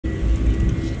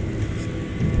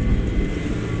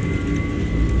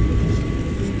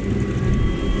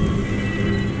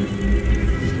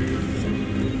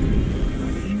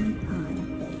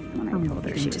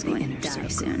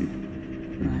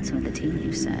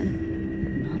said.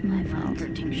 Not my fault. Her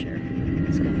tincture.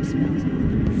 It's gonna smell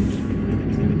something.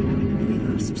 We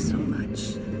lost so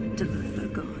much. Delilah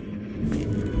gone.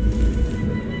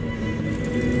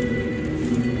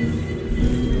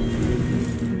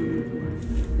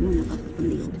 One of us from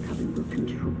the old coven will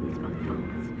control these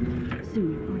walkthroughs.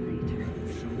 Sooner or later.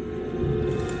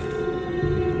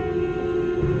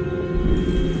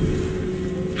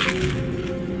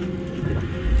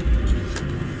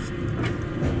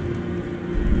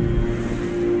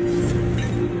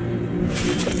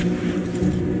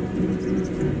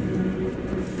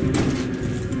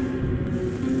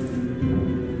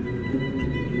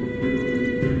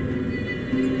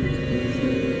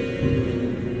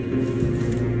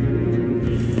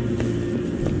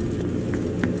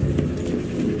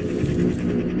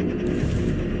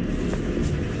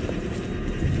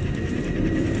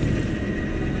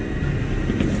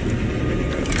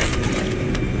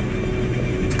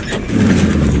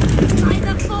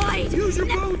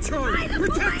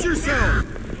 Protect yourself!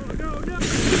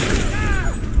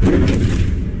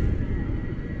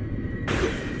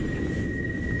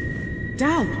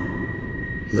 Dowd!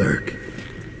 Lurk,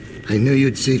 I knew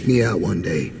you'd seek me out one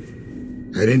day.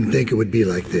 I didn't think it would be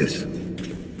like this.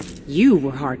 You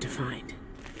were hard to find.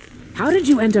 How did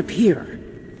you end up here?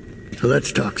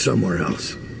 Let's talk somewhere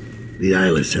else. The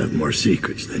Eyeless have more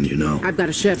secrets than you know. I've got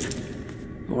a ship.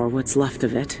 Or what's left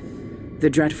of it. The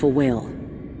Dreadful Whale.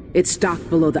 It's docked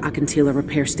below the Akantila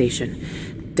repair station.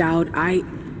 Dowd,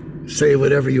 Say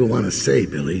whatever you want to say,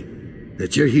 Billy.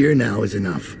 That you're here now is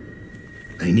enough.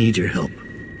 I need your help.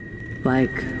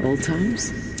 Like old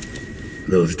times?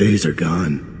 Those days are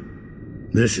gone.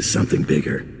 This is something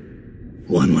bigger.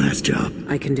 One last job.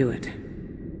 I can do it.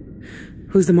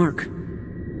 Who's the mark?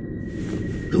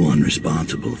 The one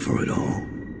responsible for it all.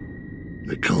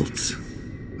 The cults.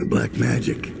 The black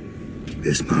magic.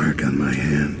 This mark on my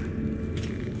hand.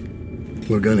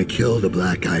 We're gonna kill the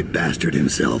black-eyed bastard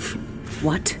himself.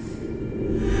 What?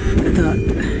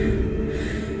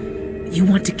 You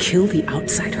want to kill the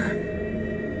outsider?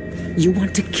 You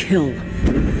want to kill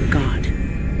God?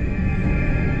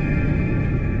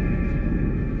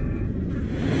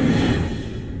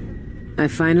 I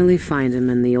finally find him,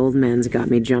 and the old man's got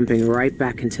me jumping right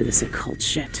back into this occult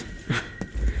shit.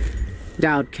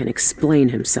 Dowd can explain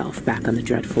himself back on the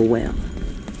Dreadful Whale.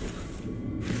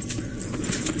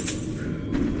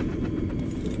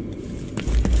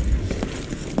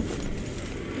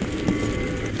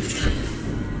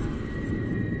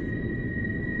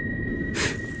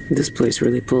 This place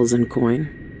really pulls in coin.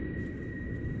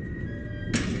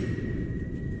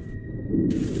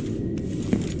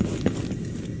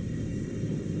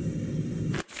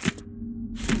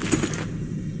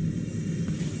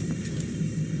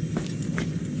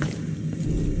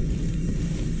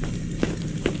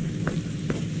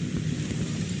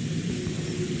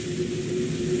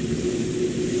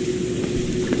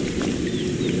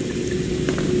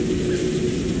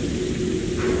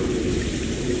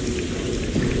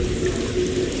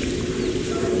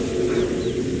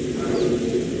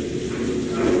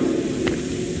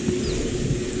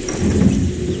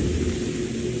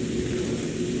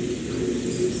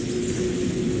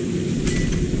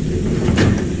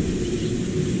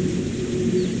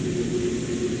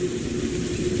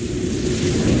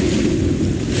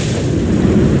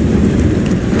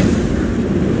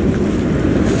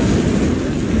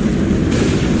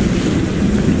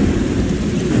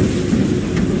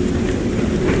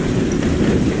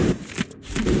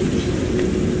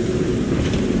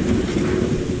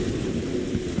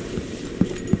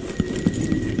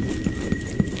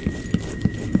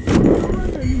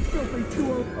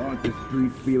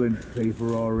 Feeling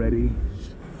safer already?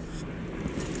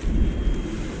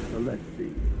 So let's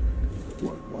see.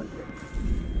 What was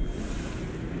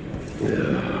it?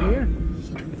 Here?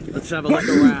 Let's have a look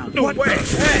around. No way!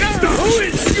 Hey! Who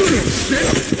is shooting shit?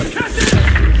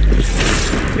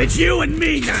 It's you and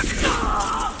me now!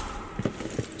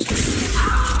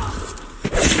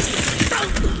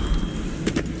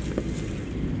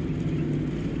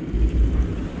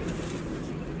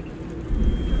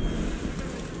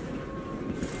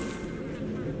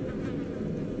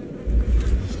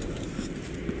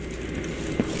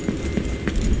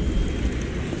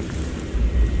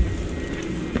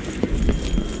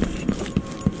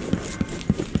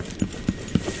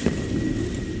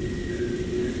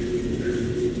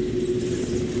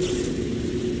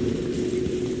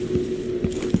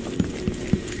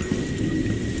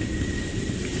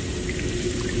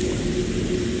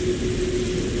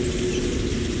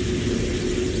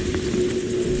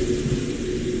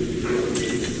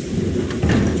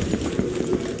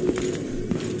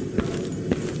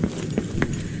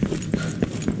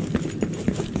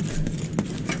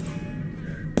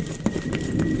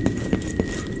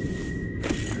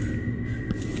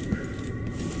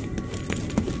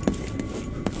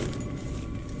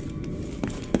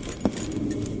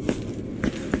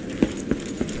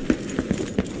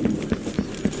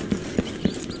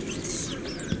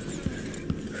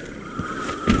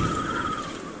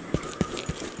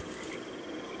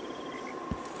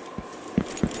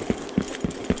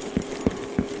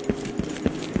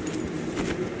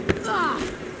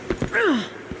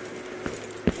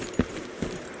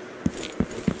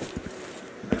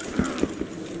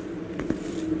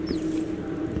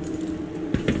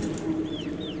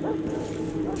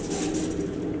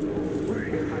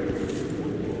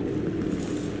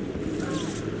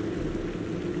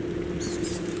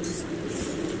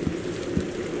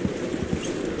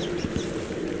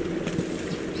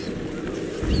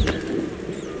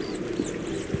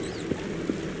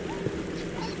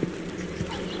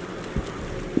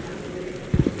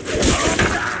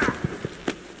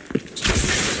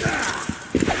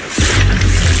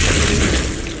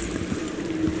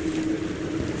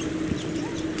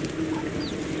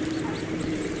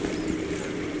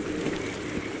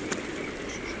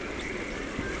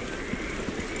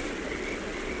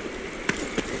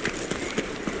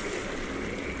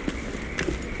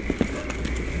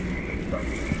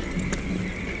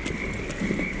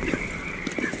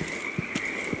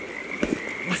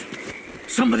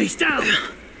 Somebody's down!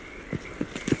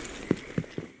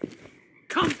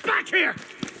 Come back here!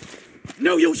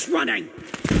 No use running!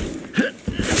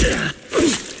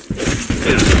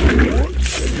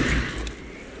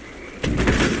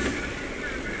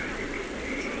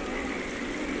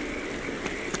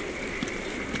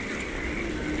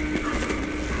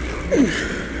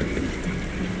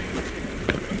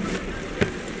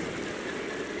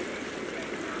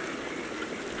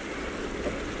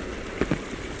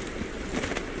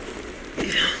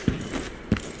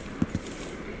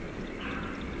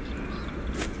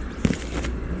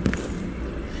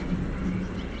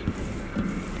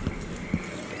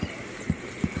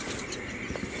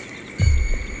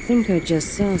 I think I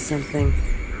just saw something.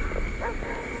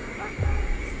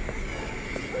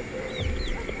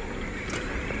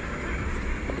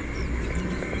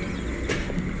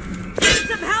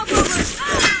 Some help over!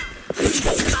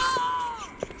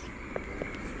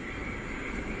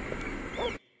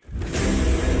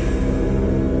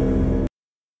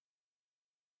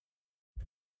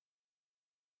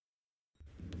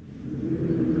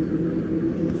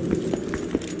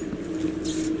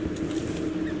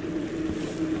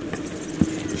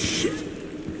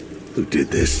 Who did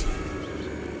this?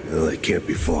 Well, they can't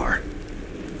be far.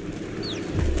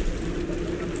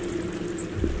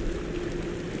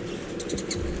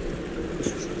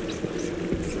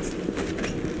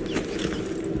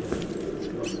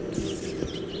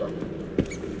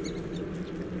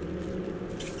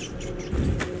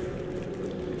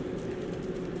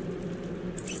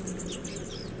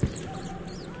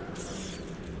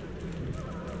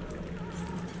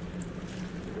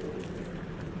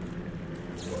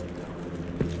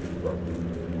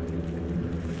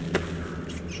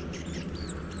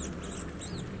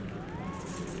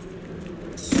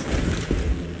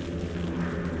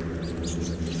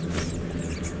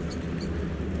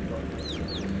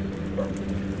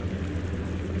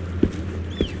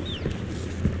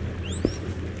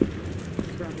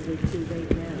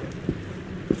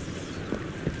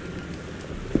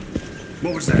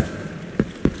 What was that?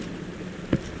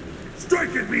 Strike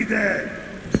at me then!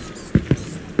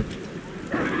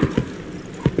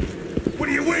 What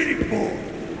are you waiting for?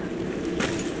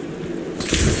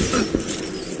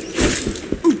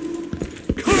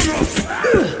 Come on!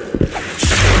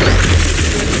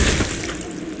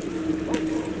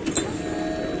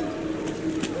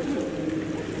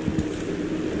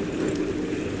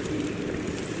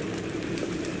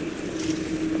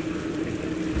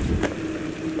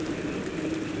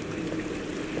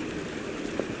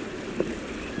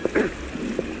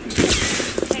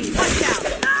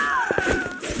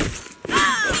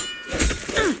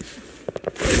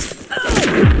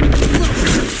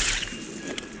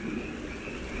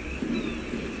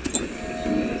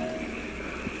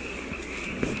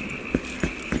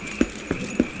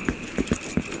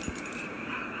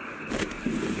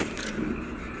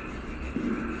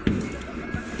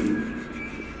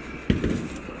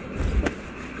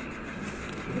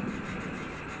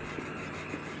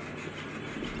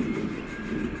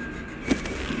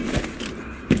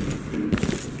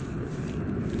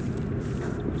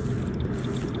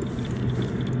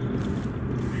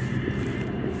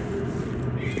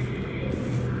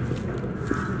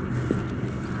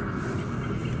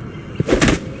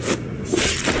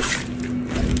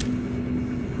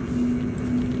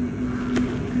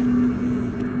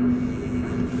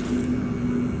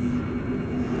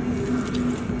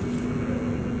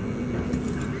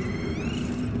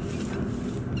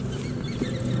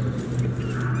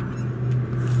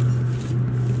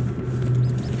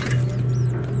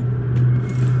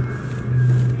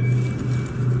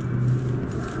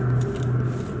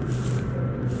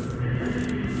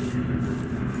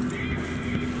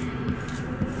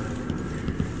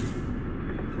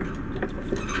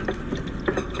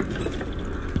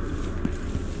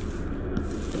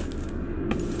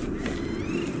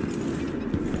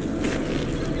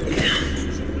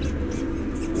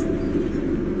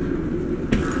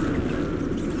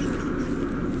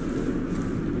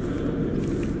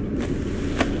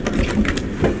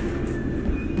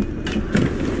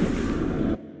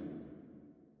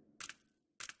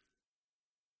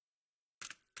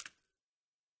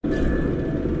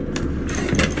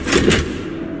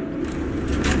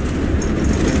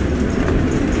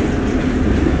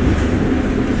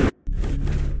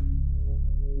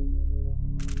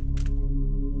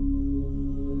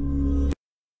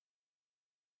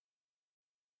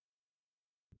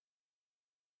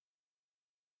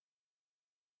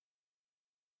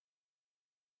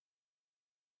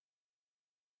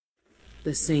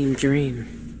 The same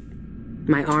dream.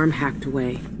 My arm hacked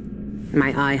away,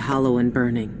 my eye hollow and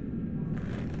burning.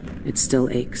 It still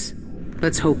aches.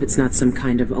 Let's hope it's not some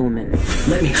kind of omen.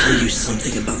 Let me tell you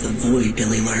something about the void,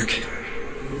 Billy Lurk.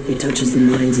 It touches the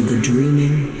minds of the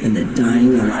dreaming and the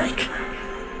dying alike.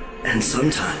 And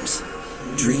sometimes,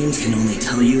 dreams can only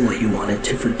tell you what you wanted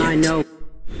to forget. I know.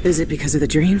 Is it because of the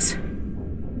dreams?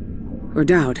 Or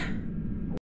doubt?